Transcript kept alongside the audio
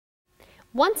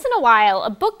Once in a while, a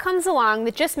book comes along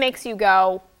that just makes you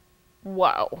go,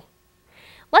 whoa.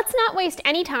 Let's not waste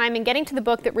any time in getting to the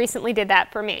book that recently did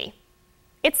that for me.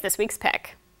 It's this week's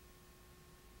pick.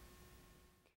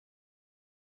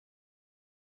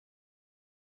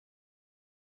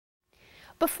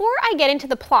 Before I get into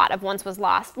the plot of Once Was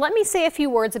Lost, let me say a few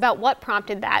words about what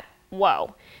prompted that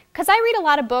whoa. Because I read a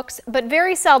lot of books, but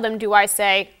very seldom do I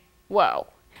say, whoa.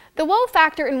 The whoa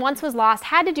factor in Once Was Lost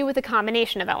had to do with a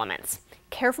combination of elements.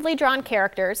 Carefully drawn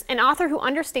characters, an author who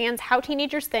understands how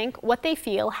teenagers think, what they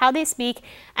feel, how they speak,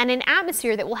 and an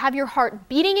atmosphere that will have your heart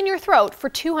beating in your throat for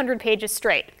 200 pages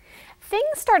straight.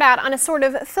 Things start out on a sort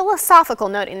of philosophical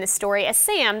note in this story as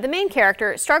Sam, the main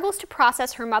character, struggles to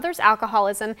process her mother's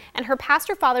alcoholism and her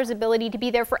pastor father's ability to be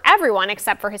there for everyone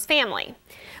except for his family.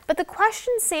 But the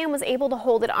questions Sam was able to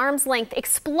hold at arm's length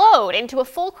explode into a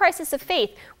full crisis of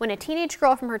faith when a teenage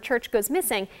girl from her church goes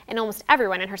missing and almost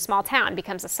everyone in her small town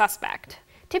becomes a suspect.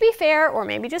 To be fair, or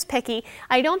maybe just picky,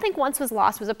 I don't think Once Was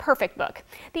Lost was a perfect book.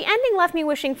 The ending left me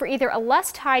wishing for either a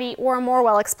less tidy or a more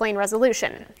well-explained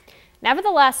resolution.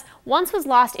 Nevertheless, Once Was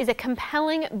Lost is a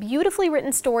compelling, beautifully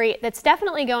written story that's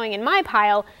definitely going in my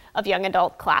pile of young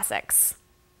adult classics.